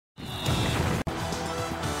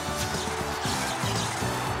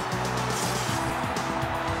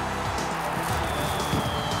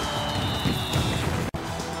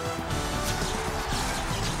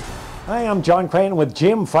Hi, I'm John Crane with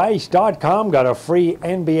JimFeist.com. Got a free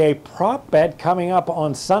NBA prop bet coming up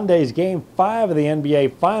on Sunday's Game 5 of the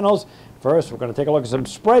NBA Finals. First, we're going to take a look at some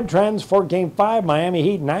spread trends for Game 5. Miami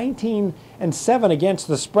Heat 19-7 against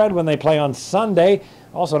the spread when they play on Sunday.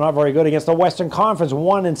 Also not very good against the Western Conference,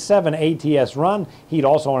 1-7 ATS run. Heat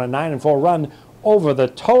also on a 9-4 run over the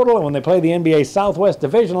total. And when they play the NBA Southwest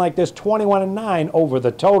Division like this, 21-9 over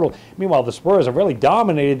the total. Meanwhile, the Spurs have really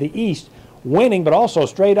dominated the East, winning, but also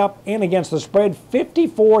straight up and against the spread,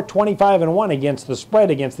 54-25-1 against the spread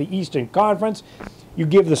against the Eastern Conference. You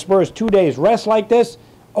give the Spurs 2 days rest like this,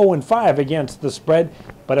 0-5 against the spread.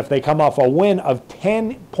 But if they come off a win of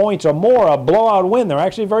 10 points or more, a blowout win, they're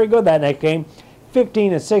actually very good that next game,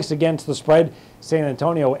 15-6 against the spread. San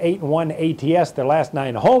Antonio 8-1 ATS their last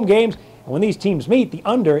 9 home games. And when these teams meet, the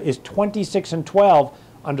under is 26-12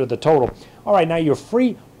 under the total. All right, now your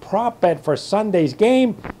free prop bet for Sunday's game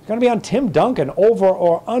is going to be on Tim Duncan, over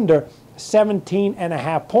or under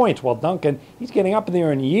 17.5 points. Well, Duncan, he's getting up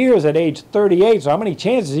there in years at age 38, so how many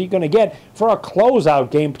chances is he going to get for a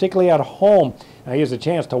closeout game, particularly at home? Now, he has a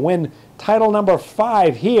chance to win title number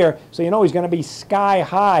 5 here, so you know he's going to be sky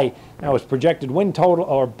high. Now, his projected win total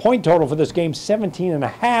or point total for this game,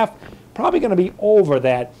 17.5, probably going to be over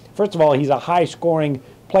that. First of all, he's a high-scoring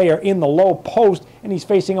player in the low post, and he's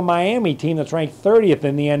facing a Miami team that's ranked 30th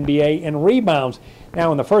in the NBA in rebounds.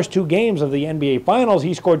 Now, in the first 2 games of the NBA Finals,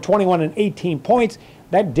 he scored 21 and 18 points.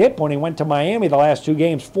 That dip when he went to Miami the last 2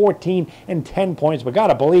 games, 14 and 10 points. But got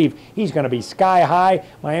to believe he's going to be sky high.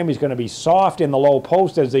 Miami's going to be soft in the low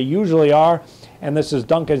post, as they usually are. And this is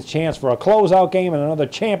Duncan's chance for a closeout game and another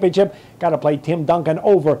championship. Got to play Tim Duncan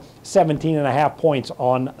over 17.5 points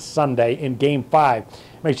on Sunday in Game 5.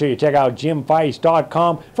 Make sure you check out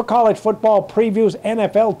JimFeist.com for college football previews,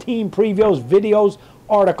 NFL team previews, videos,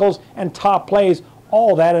 articles, and top plays.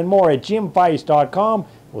 All that and more at JimFeist.com.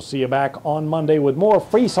 We'll see you back on Monday with more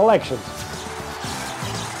free selections